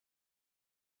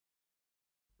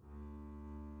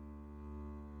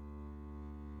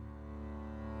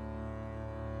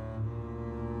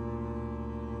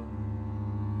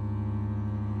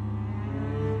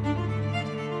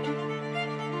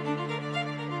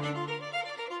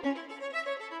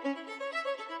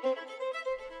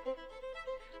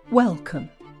Welcome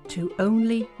to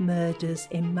Only Murders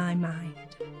in My Mind,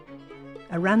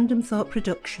 a Random Thought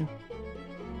production.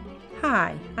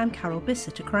 Hi, I'm Carol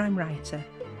Bissett, a crime writer,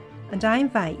 and I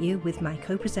invite you with my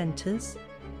co-presenters,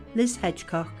 Liz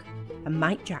Hedgecock and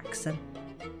Mike Jackson,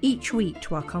 each week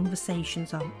to our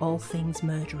conversations on all things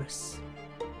murderous.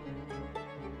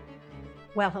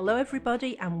 Well, hello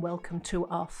everybody, and welcome to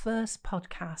our first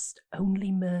podcast,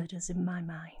 Only Murders in My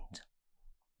Mind.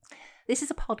 This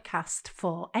is a podcast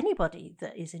for anybody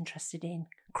that is interested in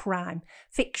crime,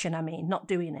 fiction, not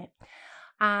doing it.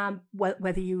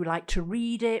 Whether you like to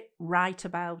read it, write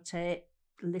about it,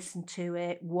 listen to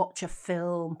it, watch a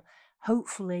film,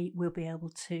 hopefully we'll be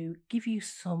able to give you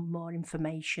some more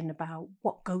information about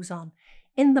what goes on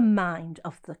in the mind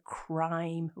of the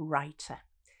crime writer.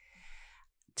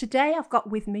 Today I've got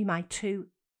with me my two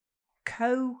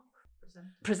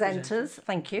co-presenters,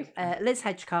 thank you, Liz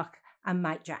Hedgecock and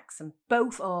Mike Jackson,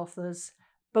 both authors,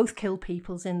 both kill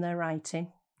peoples in their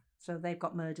writing, so they've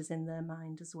got murders in their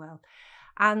mind as well.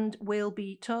 And we'll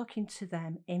be talking to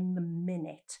them in the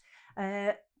minute.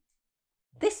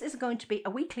 This is going to be a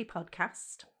weekly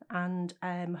podcast, and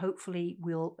hopefully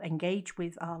we'll engage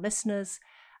with our listeners,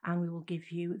 and we will give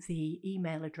you the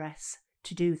email address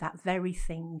to do that very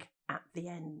thing at the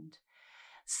end.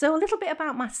 So a little bit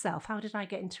about myself. How did I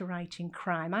get into writing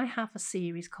crime? I have a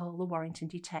series called The Warrington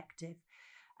Detective,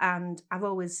 and I've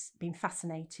always been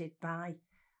fascinated by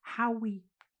how we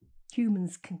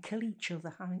humans can kill each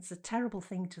other. It's a terrible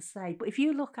thing to say, but if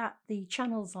you look at the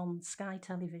channels on Sky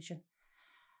Television,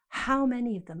 how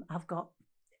many of them have got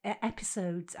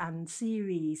episodes and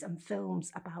series and films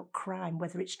about crime,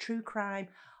 whether it's true crime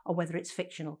or whether it's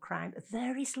fictional crime.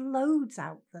 There is loads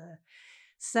out there.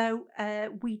 So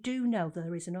we do know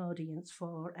there is an audience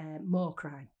for more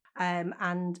crime.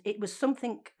 And it was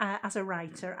something, as a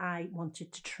writer, I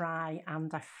wanted to try,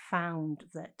 and I found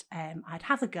that I'd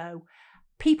have a go.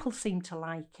 People seem to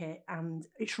like it, and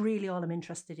it's really all I'm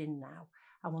interested in now.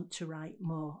 I want to write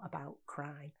more about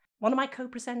crime. One of my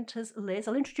co-presenters, Liz.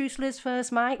 I'll introduce Liz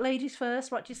first. Mike, ladies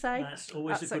first. What do you say? That's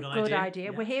always That's a good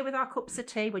idea. Yeah. We're here with our cups of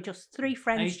tea. We're just three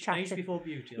friends chatting. Age before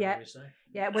beauty, yeah. I always say.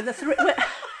 Yeah, we're the three...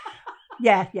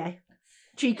 yeah.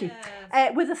 Cheeky.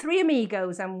 Yes. We're the three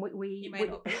amigos, and we You may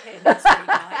not be here next week,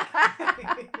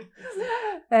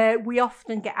 Mike. we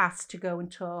often get asked to go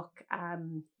and talk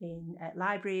in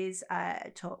libraries,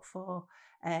 talk for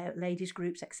ladies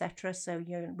groups, etc. So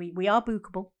we are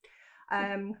bookable.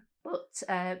 But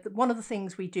one of the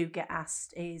things we do get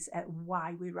asked is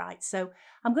why we write. So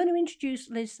I'm going to introduce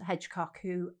Liz Hedgecock,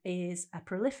 who is a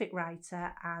prolific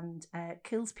writer and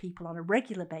kills people on a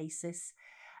regular basis.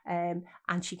 And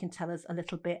she can tell us a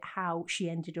little bit how she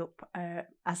ended up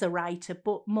as a writer,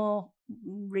 but more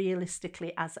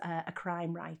realistically as a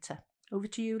crime writer. Over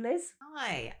to you, Liz.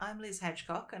 Hi, I'm Liz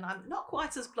Hedgecock, and I'm not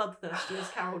quite as bloodthirsty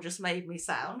as Carol just made me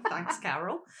sound. Thanks,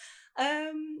 Carol.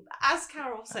 As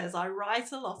Carol says, I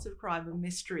write a lot of crime and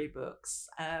mystery books.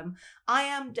 I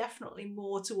am definitely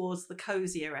more towards the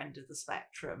cozier end of the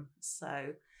spectrum.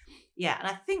 So, yeah, and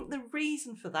I think the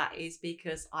reason for that is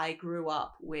because I grew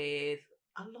up with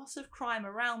a lot of crime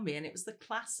around me, and it was the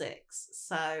classics.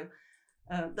 So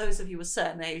those of you a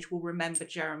certain age will remember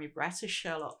Jeremy Brett as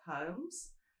Sherlock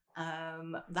Holmes.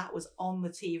 That was on the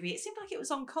TV. It seemed like it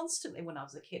was on constantly when I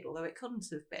was a kid, although it couldn't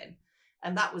have been.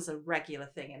 And that was a regular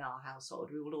thing in our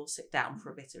household. We would all sit down for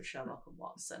a bit of Sherlock and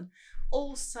Watson.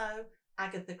 Also,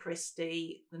 Agatha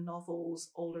Christie, the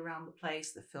novels all around the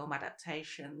place, the film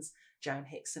adaptations, Joan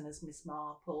Hickson as Miss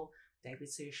Marple, David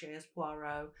Suchet as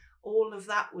Poirot, all of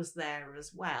that was there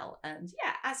as well. And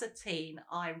yeah, as a teen,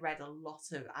 I read a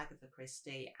lot of Agatha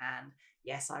Christie, and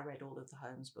yes, I read all of the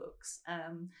Holmes books.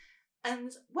 And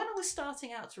when I was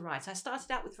starting out to write, I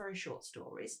started out with very short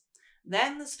stories.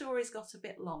 Then the stories got a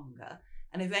bit longer,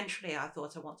 and eventually I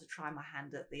thought I want to try my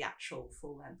hand at the actual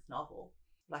full-length novel.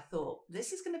 But I thought,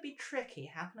 this is going to be tricky.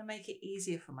 How can I make it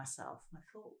easier for myself? And I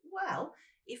thought, well,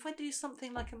 if I do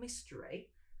something like a mystery,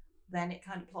 then it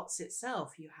kind of plots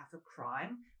itself. You have a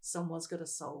crime, someone's got to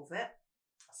solve it.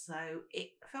 So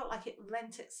it felt like it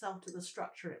lent itself to the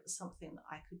structure. It was something that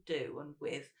I could do, and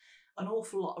with an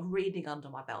awful lot of reading under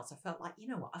my belt, I felt like, you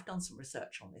know what, I've done some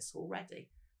research on this already,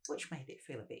 which made it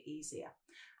feel a bit easier.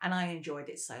 And I enjoyed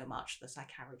it so much that I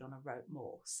carried on and wrote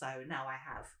more. So now I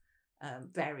have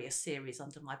various series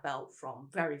under my belt, from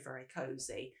very, very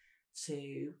cozy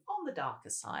to on the darker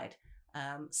side.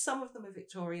 Some of them are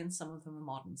Victorian, some of them are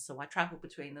modern. So I travel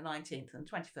between the 19th and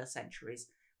 21st centuries,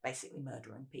 basically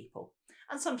murdering people.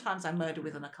 And sometimes I murder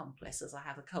with an accomplice, as I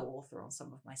have a co-author on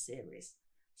some of my series.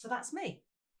 So that's me.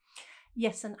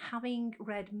 Yes, and having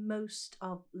read most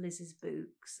of Liz's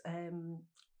books,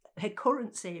 her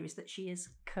current series that she is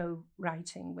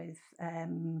co-writing with.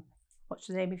 What's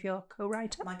the name of your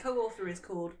co-writer? My co-author is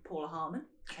called Paula Harmon,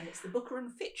 and it's the Booker and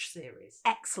Fitch series.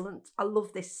 Excellent. I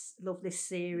love this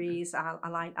series. I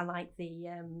like the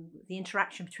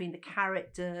interaction between the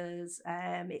characters.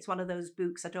 It's one of those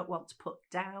books I don't want to put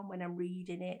down when I'm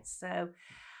reading it. So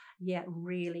yeah,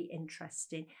 really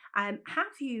interesting.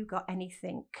 Have you got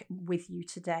anything with you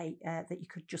today that you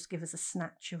could just give us a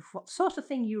snatch of what sort of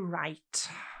thing you write?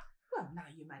 Well, now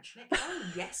you mention it. Oh,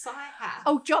 yes, I have.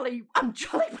 Oh, jolly! I'm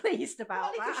jolly pleased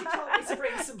about because that. you told me to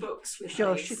bring some books with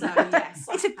Sure, me. sure. So, yes.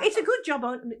 It's a good job.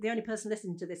 The only person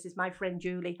listening to this is my friend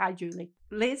Julie. Hi, Julie.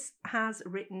 Liz has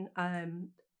written.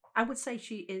 I would say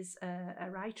she is a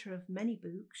writer of many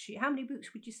books. How many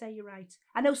books would you say you write?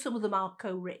 I know some of them are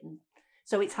co-written,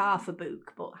 so it's half a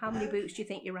book. But how many books do you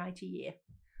think you write a year?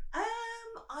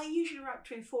 I usually write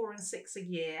between 4 and 6 a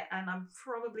year, and I'm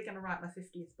probably going to write my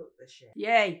 50th book this year.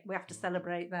 Yay! We have to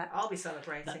celebrate that. I'll be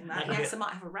celebrating that. Yes, I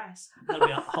might have a rest. That'll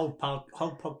be a whole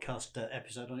podcast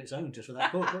episode on its own just for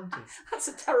that book, won't it? That's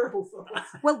a terrible thought.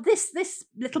 Well, this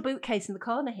little bookcase in the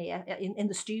corner here in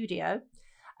the studio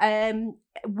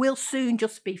will soon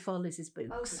just be for Liz's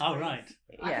books. Oh, right.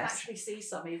 I can actually see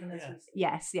some even as we speak.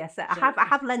 Yes. I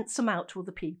have lent some out to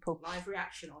other people. Live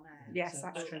reaction on air. Yes,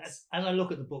 So, that's true. as I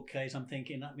look at the bookcase, I'm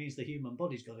thinking that means the human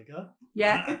body's got to go.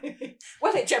 Yeah.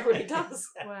 Well, it generally does.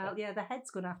 Well, yeah, the head's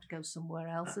going to have to go somewhere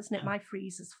else, isn't it? My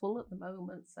freezer's full at the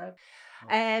moment, so.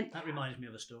 That reminds me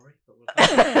of a story, but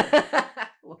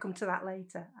we'll come to that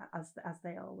later, as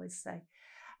they always say.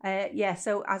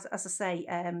 So as I say,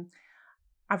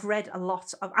 I've read a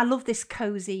lot of. I love this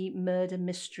cozy murder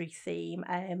mystery theme.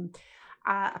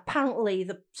 Apparently,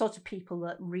 the sort of people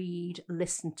that read,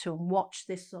 listen to, and watch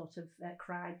this sort of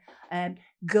crime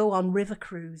go on river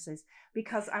cruises,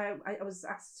 because I was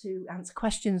asked to answer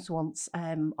questions once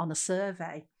on a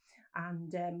survey,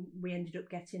 and we ended up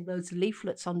getting loads of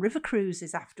leaflets on river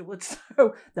cruises afterwards.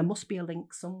 So there must be a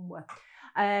link somewhere.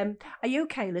 Are you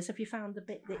okay, Liz? Have you found the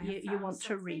bit that you want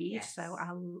to read? Yes. So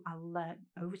I'll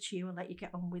over to you and let you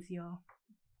get on with your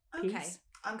piece. Okay.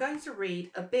 I'm going to read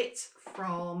a bit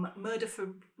from Murder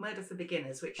for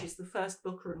Beginners, which is the first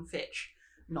Booker and Fitch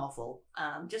novel.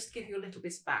 Just to give you a little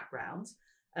bit of background,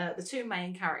 the two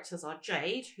main characters are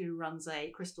Jade, who runs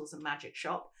a crystals and magic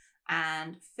shop,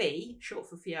 and Fee, short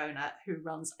for Fiona, who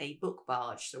runs a book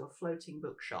barge, so a floating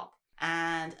bookshop.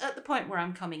 And at the point where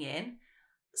I'm coming in,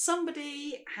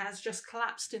 somebody has just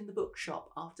collapsed in the bookshop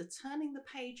after turning the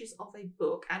pages of a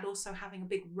book and also having a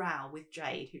big row with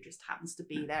Jade, who just happens to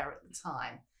be there at the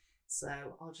time. So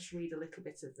I'll just read a little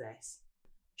bit of this.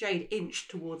 Jade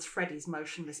inched towards Freddie's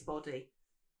motionless body.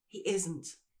 He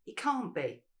isn't. He can't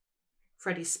be.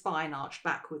 Freddie's spine arched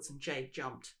backwards and Jade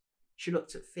jumped. She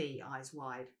looked at Fee, eyes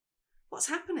wide. What's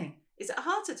happening? Is it a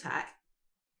heart attack?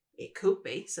 It could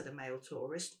be, said a male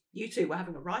tourist. You two were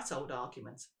having a right old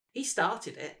argument. He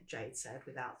started it, Jade said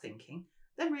without thinking,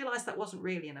 then realised that wasn't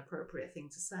really an appropriate thing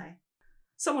to say.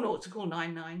 Someone ought to call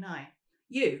 999.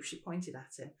 You, she pointed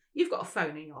at him. You've got a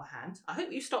phone in your hand. I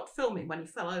hope you stopped filming when he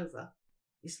fell over.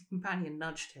 His companion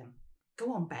nudged him.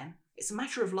 Go on, Ben. It's a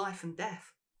matter of life and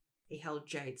death. He held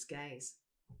Jade's gaze.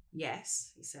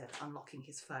 Yes, he said, unlocking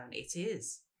his phone. It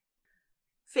is.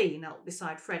 Fee knelt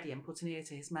beside Freddie and put an ear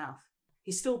to his mouth.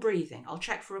 He's still breathing. I'll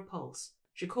check for a pulse.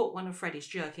 She caught one of Freddie's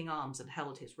jerking arms and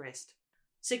held his wrist.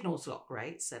 Signal's not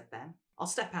great, said Ben. I'll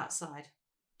step outside.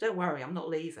 Don't worry, I'm not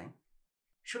leaving.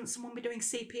 Shouldn't someone be doing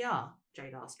CPR?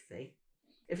 Jade asked Fee.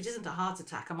 If it isn't a heart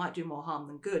attack, I might do more harm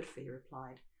than good, Fee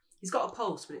replied. He's got a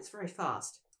pulse, but it's very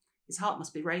fast. His heart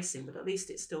must be racing, but at least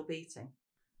it's still beating.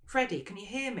 Freddie, can you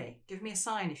hear me? Give me a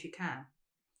sign if you can.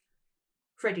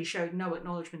 Freddie showed no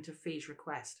acknowledgement of Fee's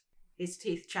request. His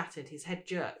teeth chattered, his head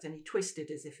jerked, and he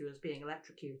twisted as if he was being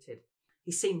electrocuted.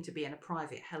 He seemed to be in a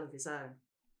private hell of his own.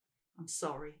 I'm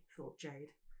sorry, thought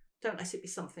Jade. Don't let it be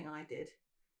something I did,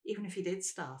 even if he did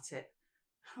start it.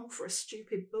 All for a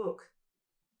stupid book.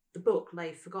 The book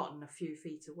lay forgotten a few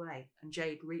feet away, and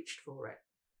Jade reached for it.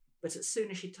 But as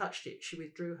soon as she touched it, she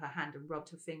withdrew her hand and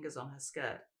rubbed her fingers on her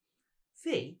skirt.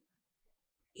 Fee,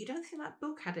 you don't think that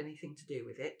book had anything to do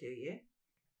with it, do you?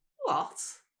 What?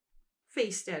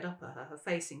 Fee stared up at her, her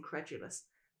face incredulous.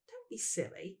 Don't be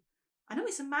silly. I know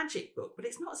it's a magic book, but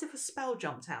it's not as if a spell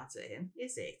jumped out at him,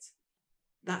 is it?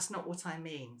 That's not what I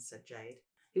mean, said Jade.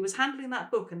 He was handling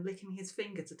that book and licking his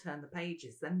finger to turn the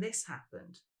pages. Then this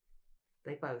happened.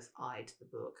 They both eyed the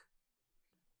book.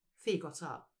 Fee got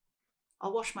up.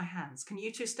 I'll wash my hands. Can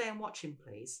you two stay and watch him,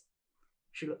 please?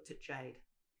 She looked at Jade.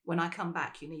 When I come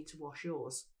back, you need to wash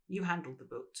yours. You handled the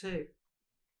book too.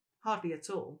 Hardly at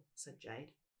all, said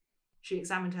Jade. She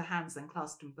examined her hands, then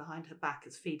clasped them behind her back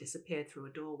as Fee disappeared through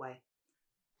a doorway.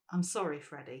 I'm sorry,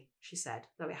 Freddie, she said,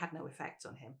 though it had no effect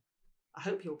on him. I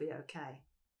hope you'll be okay.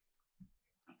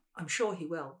 I'm sure he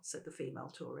will, said the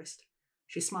female tourist.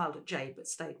 She smiled at Jade but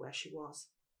stayed where she was.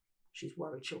 She's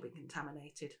worried she'll be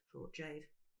contaminated, thought Jade.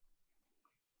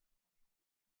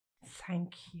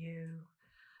 Thank you.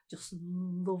 Just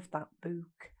love that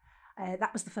book.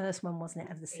 That was the first one, wasn't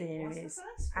it, of the series? It was the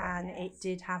first one, and yes. it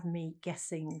did have me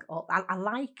guessing. I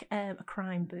like a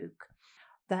crime book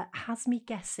that has me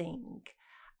guessing.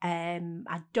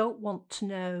 I don't want to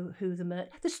know who the murderer...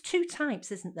 There's two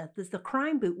types, isn't there? There's the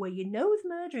crime book where you know the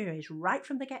murderer is right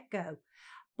from the get-go,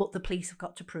 but the police have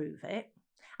got to prove it.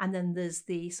 And then there's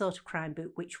the sort of crime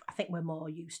book, which I think we're more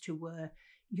used to, where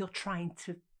you're trying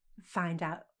to find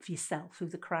out for yourself who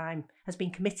the crime has been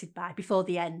committed by before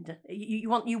the end. You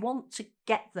want to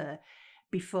get there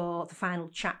before the final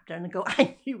chapter and go,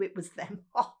 I knew it was them.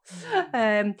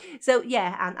 So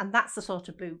yeah, and that's the sort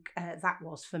of book that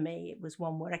was for me. It was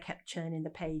one where I kept turning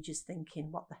the pages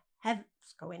thinking, what the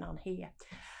hell's going on here?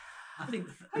 I think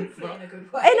Hopefully in a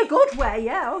good way. In a good way,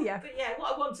 yeah, oh yeah. But yeah,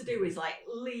 what I want to do is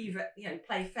leave it,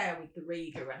 play fair with the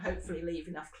reader and hopefully leave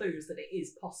enough clues that it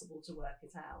is possible to work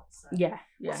it out. So Yeah.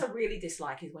 What I really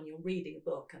dislike is when you're reading a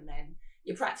book and then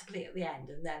you're practically at the end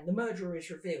and then the murderer is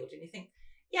revealed and you think,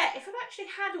 yeah, if I'd actually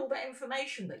had all that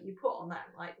information that you put on that,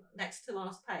 next to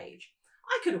last page,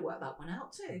 I could have worked that one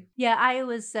out too. Yeah, I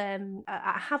always,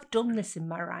 I have done this in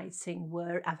my writing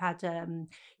where I've had,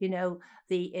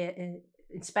 the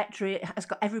inspector has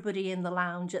got everybody in the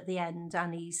lounge at the end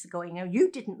and he's going, oh,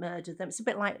 you didn't murder them. It's a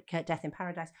bit like Death in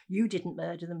Paradise. You didn't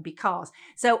murder them because.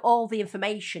 So all the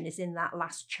information is in that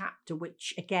last chapter,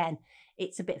 which again,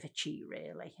 it's a bit of a cheat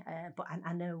really. But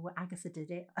I know Agatha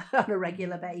did it on a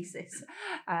regular basis.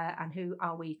 And who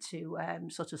are we to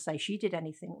sort of say she did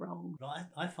anything wrong? Well,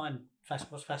 I find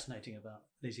what's fascinating about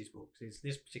Lizzie's books is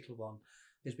this particular one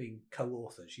is being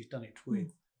co-authored. She's done it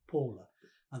with Paula.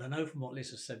 And I know from what Liz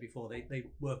has said before, they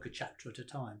work a chapter at a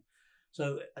time.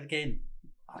 So again,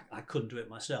 I couldn't do it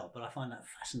myself, but I find that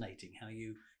fascinating how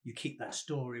you keep that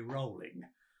story rolling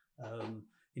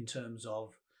in terms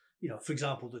of, for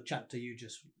example, the chapter you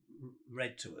just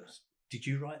read to us. Did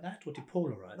you write that or did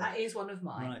Paula write that? That is one of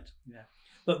mine. Right, yeah.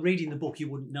 But reading the book, you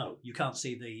wouldn't know. You can't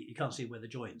see where the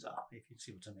joins are, if you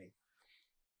see what I mean.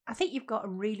 I think you've got a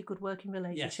really good working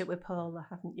relationship with Paula,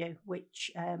 haven't you?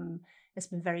 Which has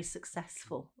been very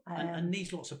successful. And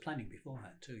needs lots of planning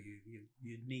beforehand too.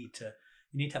 You need to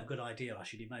have a good idea, I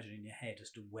should imagine, in your head as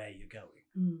to where you're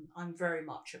going. I'm very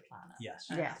much a planner. Yes.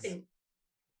 And Yes. I think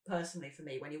personally for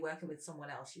me, when you're working with someone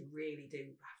else, you really do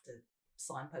have to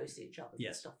signpost each other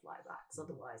and stuff like that. Because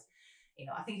otherwise,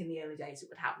 I think in the early days it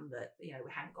would happen that, we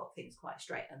hadn't got things quite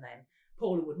straight and then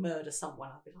Paula would murder someone.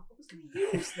 I'd be like, what was going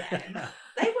to use them?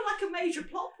 They were like a major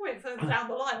plot point further down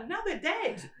the line and now they're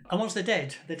dead. And once they're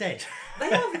dead, they're dead. They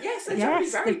are, yes, they're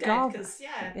Yes, very they're dead gone. because,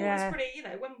 Paula's pretty,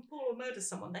 when Paula murders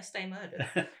someone, they stay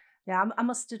murdered. Yeah, I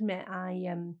must admit,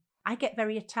 I get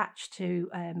very attached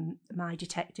to my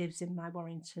detectives in my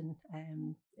Warrington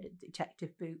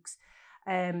detective books.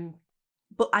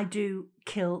 But I do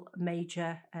kill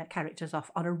major characters off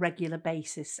on a regular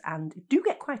basis and do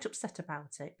get quite upset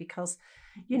about it because,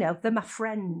 they're my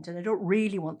friend and I don't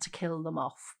really want to kill them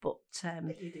off. But You do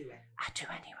anyway. I do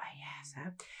anyway, yeah.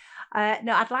 So,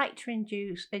 no, I'd like to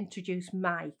introduce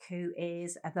Mike, who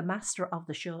is the master of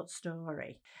the short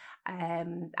story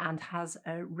and has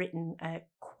written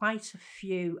quite a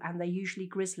few, and they're usually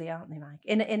grisly, aren't they, Mike?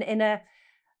 In a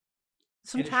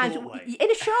sometimes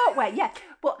in a short way, yeah.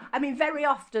 But I mean, very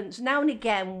often, so now and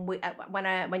again,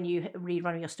 when you read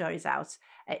one of your stories out,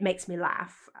 it makes me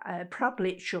laugh.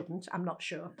 Probably it shouldn't. I'm not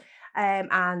sure.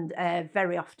 And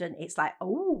very often it's like,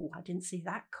 oh, I didn't see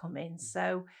that coming.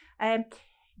 So,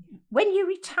 when you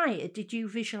retired, did you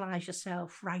visualise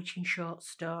yourself writing short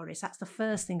stories? That's the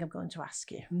first thing I'm going to ask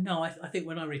you. No, I think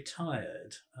when I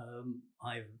retired,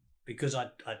 because I'd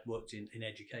worked in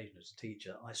education as a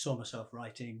teacher, I saw myself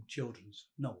writing children's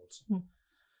novels.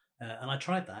 And I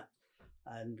tried that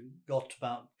and got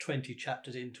about 20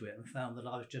 chapters into it and found that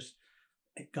I was just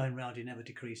going round in ever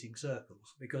decreasing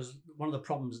circles. Because one of the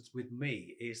problems with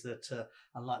me is that,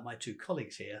 unlike my two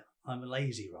colleagues here, I'm a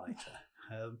lazy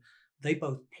writer. They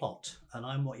both plot, and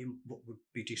I'm what would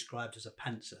be described as a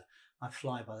pantser. I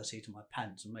fly by the seat of my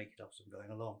pants and make it up as I'm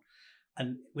going along.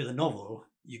 And with a novel,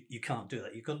 you can't do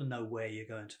that. You've got to know where you're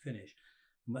going to finish.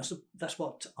 And that's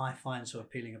what I find so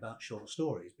appealing about short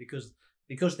stories,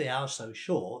 because they are so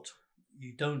short,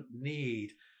 you don't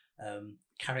need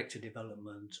character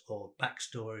development or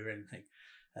backstory or anything.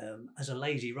 As a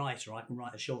lazy writer, I can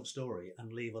write a short story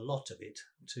and leave a lot of it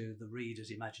to the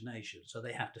reader's imagination, so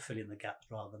they have to fill in the gaps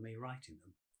rather than me writing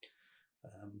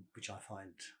them, which I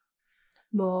find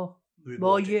more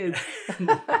rewarding. you.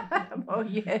 More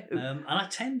you. And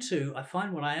I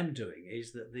find what I am doing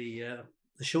is that the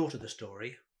shorter the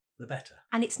story, the better.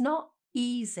 And it's not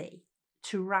easy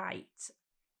to write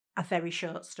a very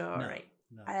short story.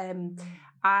 No.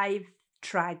 I've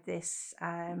tried this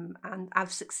and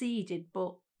I've succeeded,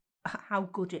 but how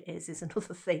good it is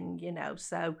another thing, you know.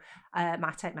 So I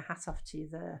take my hat off to you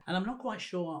there. And I'm not quite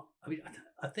sure. I mean,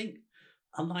 I think,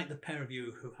 unlike the pair of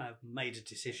you who have made a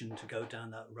decision to go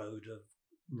down that road of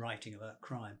writing about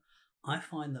crime, I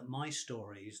find that my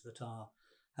stories that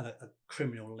have a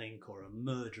criminal link or a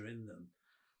murder in them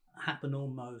happen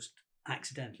almost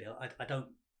accidentally.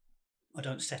 I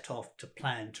don't set off to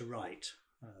plan to write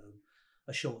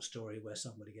a short story where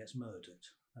somebody gets murdered,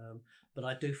 but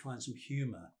I do find some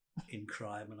humour in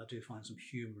crime, and I do find some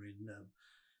humour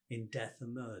in death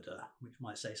and murder, which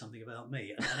might say something about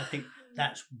me. And I think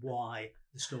that's why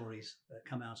the stories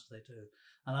come out as they do.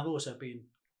 And I've also been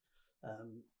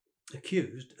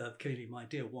accused of killing my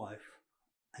dear wife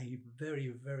a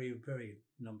very, very, very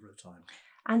number of times.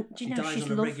 And do you know, dies she's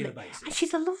on a lovely. regular basis. And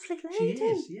she's a lovely lady. She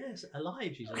is, yes,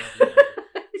 alive. She's a lovely lady.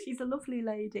 She's a lovely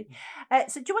lady.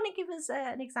 So do you want to give us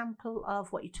an example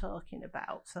of what you're talking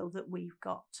about, so that we've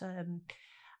got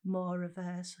more of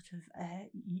a sort of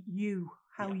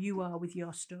how you are with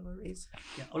your stories?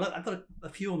 Yeah, well, I've got a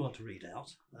few I want to read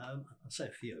out. I'll say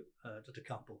a few, just a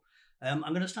couple. I'm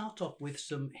going to start off with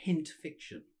some hint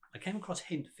fiction. I came across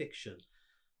hint fiction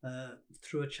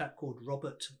through a chap called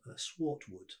Robert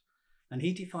Swartwood, and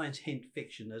he defines hint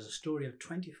fiction as a story of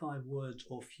 25 words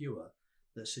or fewer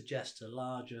that suggests a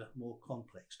larger, more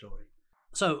complex story.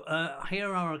 So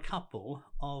here are a couple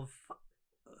of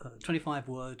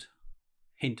 25-word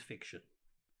hint fiction.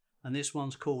 And this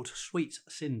one's called Sweet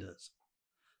Cinders.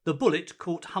 The bullet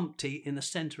caught Humpty in the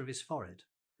centre of his forehead.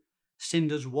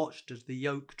 Cinders watched as the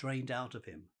yolk drained out of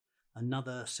him.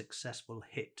 Another successful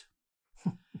hit.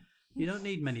 You don't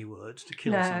need many words to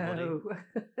kill somebody.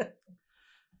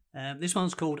 This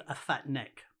one's called A Fat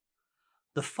Neck.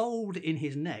 The fold in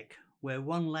his neck, where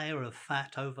one layer of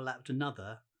fat overlapped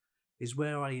another, is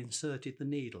where I inserted the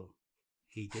needle.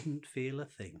 He didn't feel a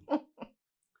thing.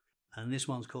 And this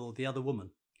one's called The Other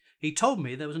Woman. He told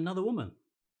me there was another woman.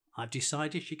 I've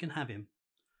decided she can have him.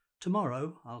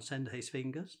 Tomorrow I'll send her his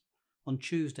fingers, on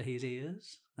Tuesday his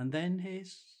ears, and then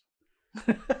his...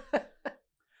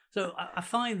 So I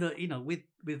find that, you know, with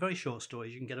very short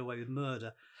stories you can get away with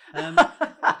murder.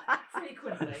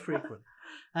 Frequently.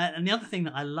 And the other thing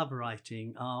that I love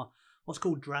writing are what's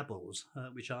called drabbles,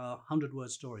 which are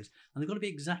 100-word stories. And they've got to be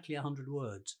exactly 100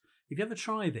 words. If you ever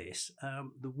try this,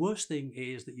 the worst thing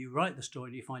is that you write the story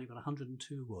and you find you've got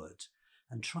 102 words.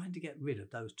 And trying to get rid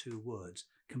of those 2 words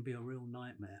can be a real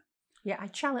nightmare. Yeah, I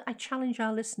challenge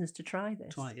our listeners to try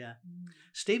this. Try it, yeah.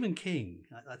 Stephen King,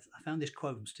 I found this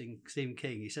quote from Stephen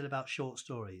King. He said about short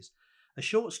stories, a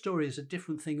short story is a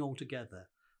different thing altogether.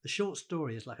 A short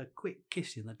story is like a quick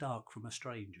kiss in the dark from a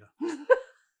stranger,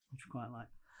 which I quite like.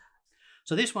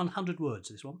 So this one, 100 words,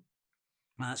 this one.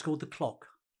 It's called The Clock.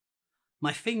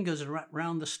 My fingers are wrapped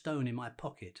round the stone in my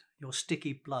pocket, your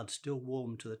sticky blood still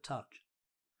warm to the touch.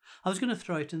 I was going to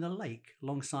throw it in the lake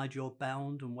alongside your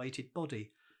bound and weighted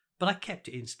body, but I kept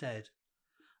it instead.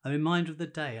 A reminder of the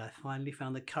day I finally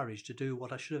found the courage to do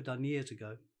what I should have done years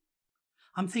ago.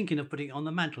 I'm thinking of putting it on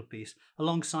the mantelpiece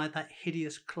alongside that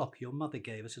hideous clock your mother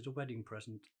gave us as a wedding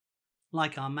present.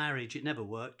 Like our marriage, it never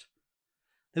worked.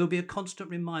 There will be a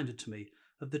constant reminder to me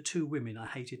of the 2 women I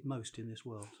hated most in this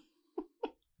world.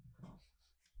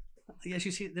 Yes,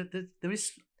 you see, there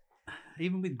is,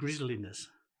 even with grisliness,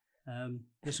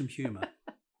 there's some humour.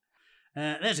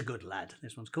 There's a good lad,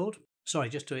 this one's called. Sorry,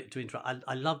 just to interrupt.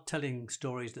 I love telling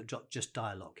stories that got just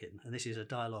dialogue in, and this is a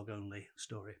dialogue-only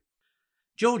story.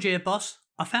 George here, boss.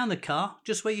 I found the car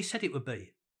just where you said it would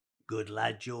be. Good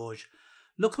lad, George.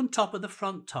 Look on top of the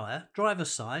front tyre, driver's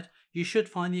side. You should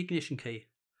find the ignition key.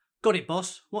 Got it,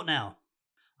 boss. What now?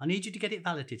 I need you to get it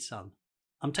valeted, son.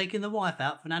 I'm taking the wife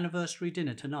out for an anniversary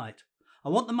dinner tonight. I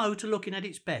want the motor looking at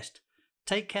its best.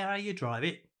 Take care how you drive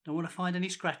it. Don't want to find any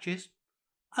scratches.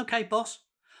 OK, boss.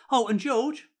 Oh, and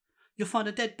George, you'll find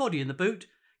a dead body in the boot.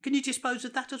 Can you dispose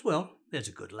of that as well? There's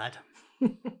a good lad.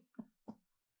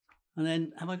 And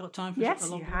then, have I got time for yes,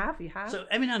 a longer? You have. So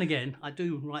every now and again, I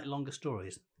do write longer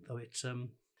stories, though it's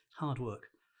hard work.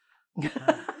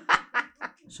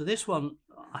 So this one,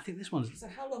 I think this one's... So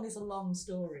how long is a long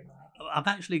story, Mike? I've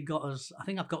actually got I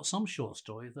think I've got some short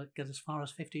stories that get as far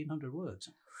as 1,500 words.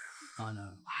 I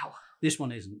know. Wow. This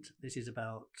one isn't. This is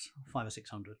about 500 or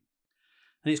 600.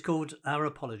 And it's called Our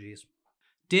Apologies.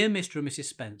 Dear Mr. and Mrs.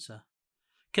 Spencer,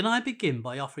 can I begin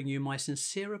by offering you my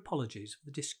sincere apologies for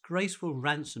the disgraceful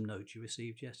ransom note you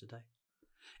received yesterday?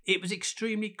 It was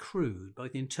extremely crude,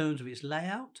 both in terms of its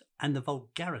layout and the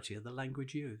vulgarity of the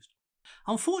language used.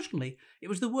 Unfortunately, it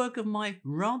was the work of my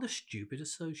rather stupid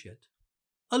associate.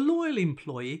 A loyal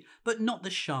employee, but not the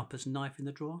sharpest knife in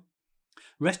the drawer.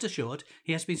 Rest assured,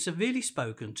 he has been severely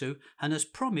spoken to and has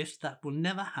promised that will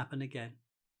never happen again.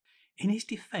 In his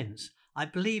defence, I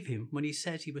believe him when he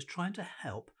says he was trying to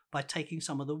help by taking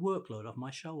some of the workload off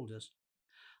my shoulders.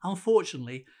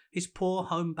 Unfortunately, his poor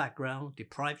home background,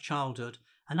 deprived childhood,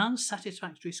 and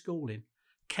unsatisfactory schooling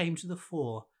came to the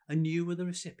fore, and you were the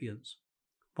recipients.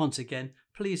 Once again,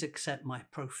 please accept my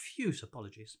profuse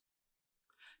apologies.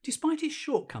 Despite his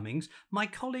shortcomings, my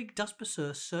colleague does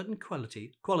possess certain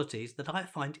qualities that I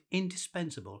find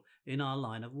indispensable in our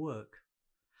line of work.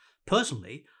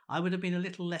 Personally, I would have been a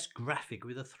little less graphic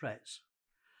with the threats.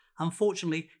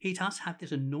 Unfortunately, he does have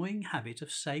this annoying habit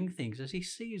of saying things as he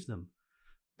sees them,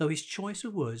 though his choice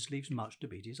of words leaves much to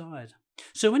be desired.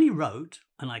 So when he wrote,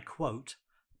 and I quote,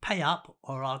 "Pay up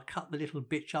or I'll cut the little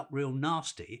bitch up real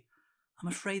nasty," I'm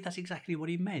afraid that's exactly what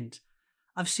he meant.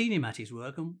 I've seen him at his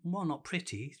work, and while not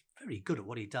pretty, he's very good at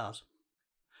what he does.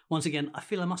 Once again, I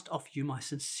feel I must offer you my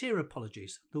sincere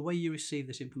apologies for the way you received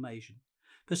this information.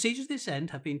 Procedures at this end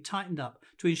have been tightened up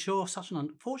to ensure such an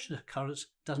unfortunate occurrence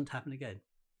doesn't happen again.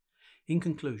 In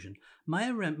conclusion, may I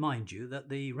remind you that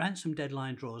the ransom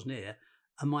deadline draws near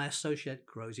and my associate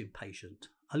grows impatient.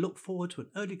 I look forward to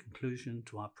an early conclusion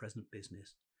to our present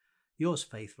business. Yours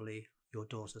faithfully, your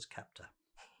daughter's captor.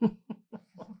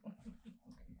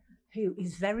 Who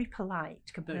is very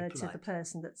polite compared to the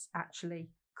person that's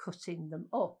actually cutting them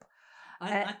up.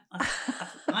 I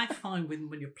find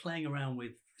when you're playing around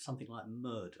with something like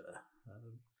murder,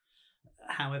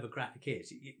 however graphic it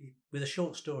is, with a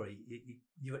short story,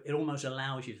 it almost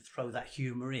allows you to throw that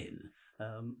humour in,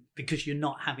 because you're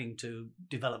not having to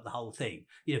develop the whole thing.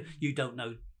 You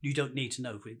don't need to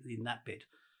know in that bit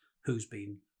who's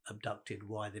been abducted,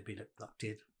 why they've been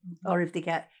abducted, or if they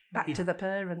get back to the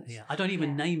parents. Yeah, I don't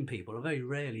even name people. I very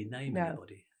rarely name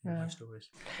anybody in my stories.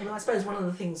 Well, I suppose one of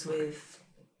the things with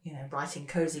writing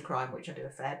cosy crime, which I do a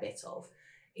fair bit of,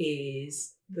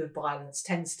 is the violence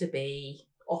tends to be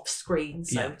off screen,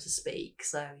 so to speak.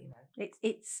 So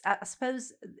it's I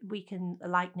suppose we can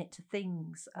liken it to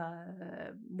things.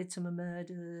 Midsummer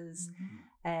Murders.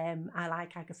 I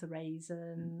like Agatha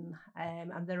Raisin,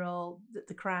 and they're all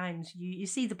the crimes. You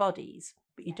see the bodies,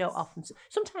 but you don't often.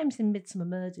 Sometimes in Midsummer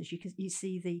Murders, you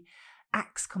see the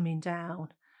axe coming down,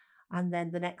 and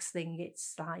then the next thing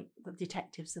it's like the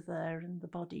detectives are there and the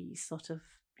bodies sort of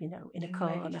in a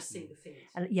corner. Just see the feet.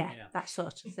 And that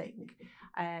sort of thing.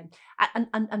 And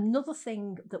another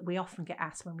thing that we often get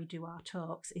asked when we do our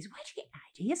talks is, where do you get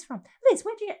ideas from? Liz,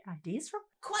 where do you get ideas from?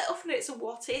 Quite often it's a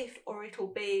what if, or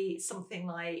it'll be something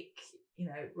like,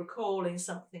 recalling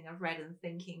something I've read and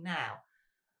thinking now.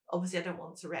 Obviously, I don't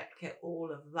want to replicate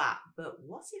all of that, but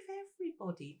what if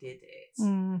everybody did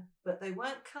it? But they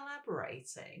weren't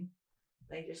collaborating.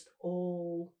 They just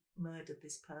all murdered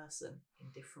this person in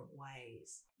different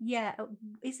ways. Yeah,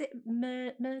 is it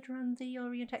Murder on the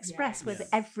Orient Express, where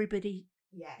everybody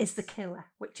is the killer,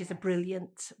 which is a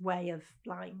brilliant way of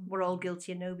we're all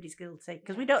guilty and nobody's guilty,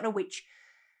 because we don't know which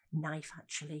knife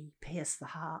actually pierced the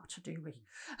heart, do we?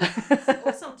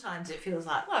 Or sometimes it feels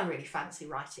like, well, I really fancy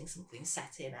writing something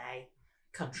set in a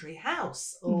country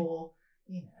house, or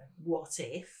what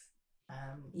if.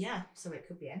 So it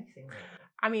could be anything really.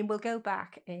 I mean, we'll go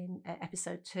back in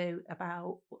episode 2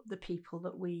 about the people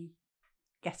that we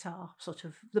get our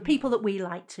the people that we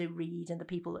like to read and the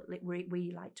people that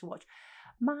we like to watch.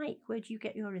 Mike, where do you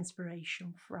get your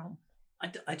inspiration from?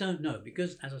 I don't know,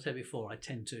 because as I said before, I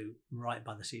tend to write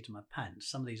by the seat of my pants.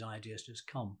 Some of these ideas just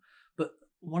come. But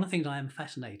one of the things I am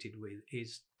fascinated with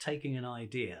is taking an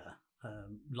idea,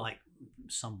 like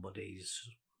somebody's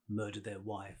murdered their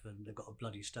wife and they've got a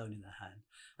bloody stone in their hand,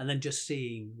 and then just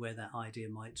seeing where that idea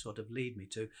might sort of lead me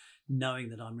to, knowing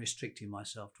that I'm restricting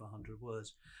myself to 100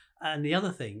 words. And the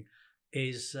other thing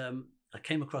is I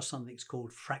came across something that's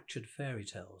called fractured fairy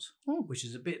tales, which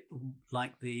is a bit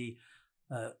like the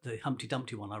Humpty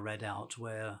Dumpty one I read out,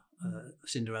 where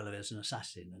Cinderella is an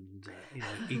assassin, and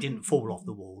he didn't fall off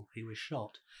the wall, he was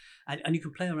shot, and you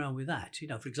can play around with that.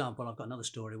 For example, I've got another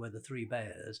story where the three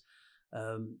bears,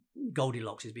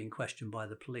 Goldilocks is being questioned by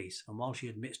the police, and while she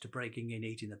admits to breaking in,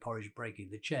 eating the porridge, breaking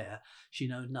the chair, she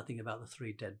knows nothing about the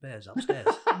three dead bears upstairs.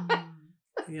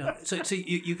 So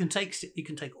you can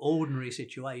take ordinary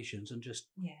situations and just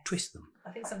twist them.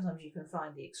 I think sometimes you can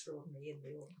find the extraordinary in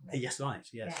the ordinary. Yes, right.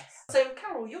 Yes. So,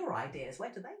 Carol, your ideas, where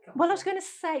do they come from? Well, I was going to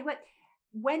say,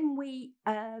 when we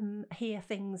hear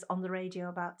things on the radio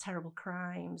about terrible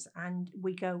crimes and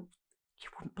we go, you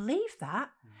wouldn't believe that.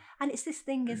 And it's this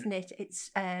thing, isn't it?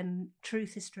 It's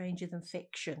truth is stranger than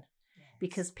fiction,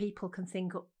 because people can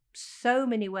think up so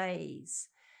many ways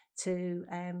to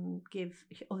give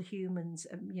other humans,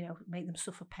 make them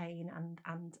suffer pain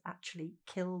and actually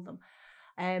kill them.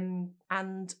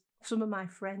 And some of my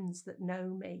friends that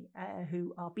know me,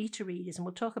 who are beta readers, and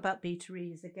we'll talk about beta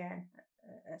readers again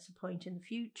at a point in the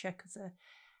future, because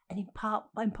an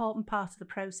important part of the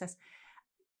process,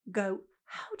 go,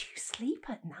 how do you sleep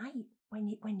at night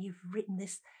when you've written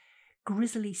this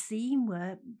grisly scene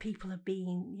where people are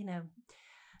being,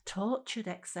 tortured,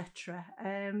 etc.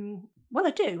 Well,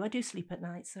 I do sleep at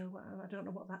night, so I don't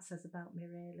know what that says about me,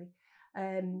 really.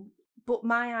 But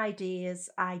my ideas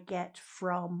I get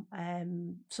from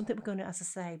something we're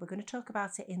going to talk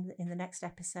about it in the next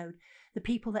episode. The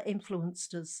people that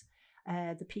influenced us,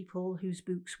 the people whose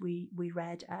books we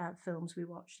read, films we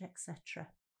watched, etc.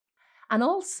 And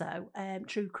also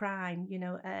true crime.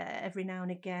 Every now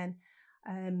and again,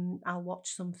 I'll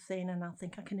watch something and I'll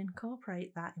think I can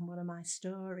incorporate that in one of my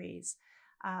stories.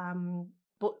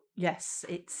 But yes,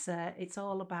 it's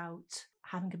all about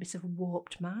having a bit of a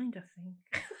warped mind, I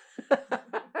think.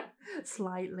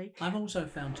 Slightly. I've also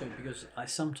found too, because I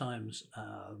sometimes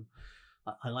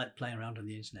I like playing around on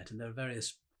the internet, and there are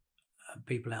various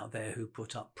people out there who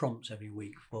put up prompts every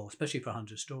week especially for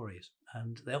 100 stories,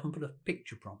 and they often put a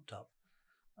picture prompt up,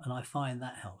 and I find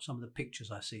that helps. Some of the pictures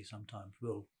I see sometimes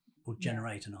will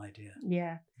generate an idea.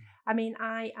 Yeah. I mean,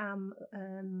 I am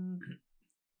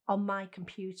on my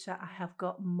computer, I have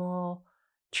got more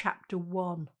chapter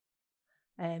 1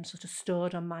 sort of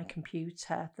stored on my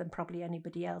computer than probably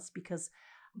anybody else, because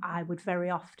I would very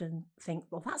often think,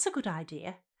 well, that's a good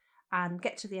idea, and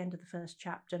get to the end of the first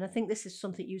chapter. And I think this is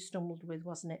something you stumbled with,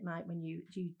 wasn't it, Mike, when you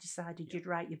decided you'd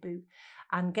write your book,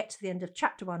 and get to the end of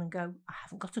chapter 1 and go, I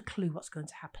haven't got a clue what's going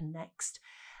to happen next.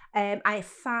 I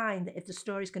find that if the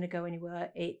story's going to go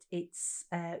anywhere, it's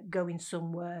going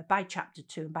somewhere by chapter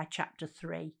 2, and by chapter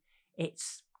 3,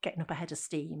 it's getting up ahead of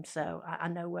steam. So I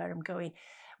know where I'm going.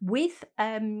 With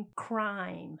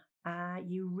crime,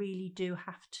 you really do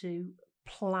have to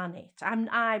plan it.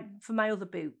 For my other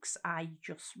books, I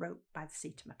just wrote by the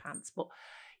seat of my pants, but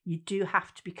you do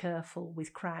have to be careful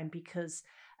with crime, because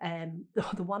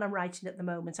the one I'm writing at the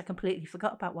moment, I completely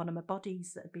forgot about one of my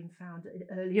bodies that had been found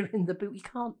earlier in the book. You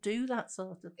can't do that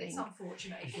sort of thing. It's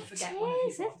unfortunate if you forget one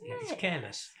of your bodies. It's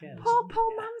careless. Poor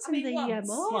man's in the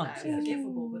once,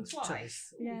 forgivable, but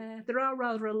twice. Yeah, there are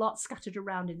rather a lot scattered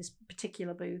around in this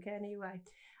particular book anyway.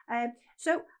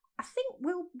 So I think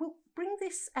we'll bring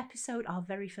this episode, our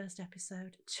very first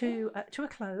episode, to a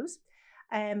close.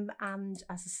 And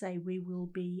as I say, we will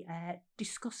be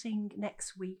discussing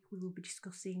next week. We will be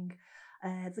discussing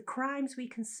the crimes we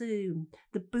consume,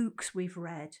 the books we've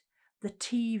read, the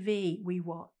TV we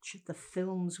watch, the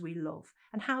films we love,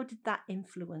 and how did that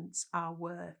influence our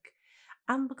work.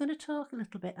 And we're going to talk a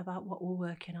little bit about what we're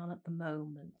working on at the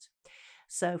moment.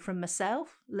 So from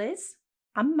myself, Liz,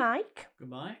 and Mike.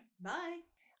 Goodbye. Bye.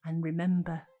 And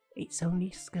remember, it's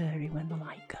only scary when the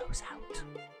light goes out.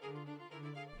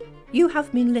 You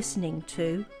have been listening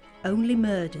to Only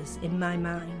Murders in My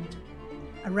Mind,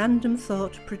 a Random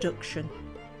Thought production,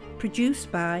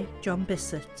 produced by John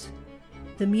Bissett.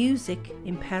 The music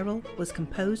in Peril was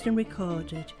composed and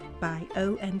recorded by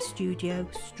OM Studio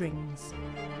Strings.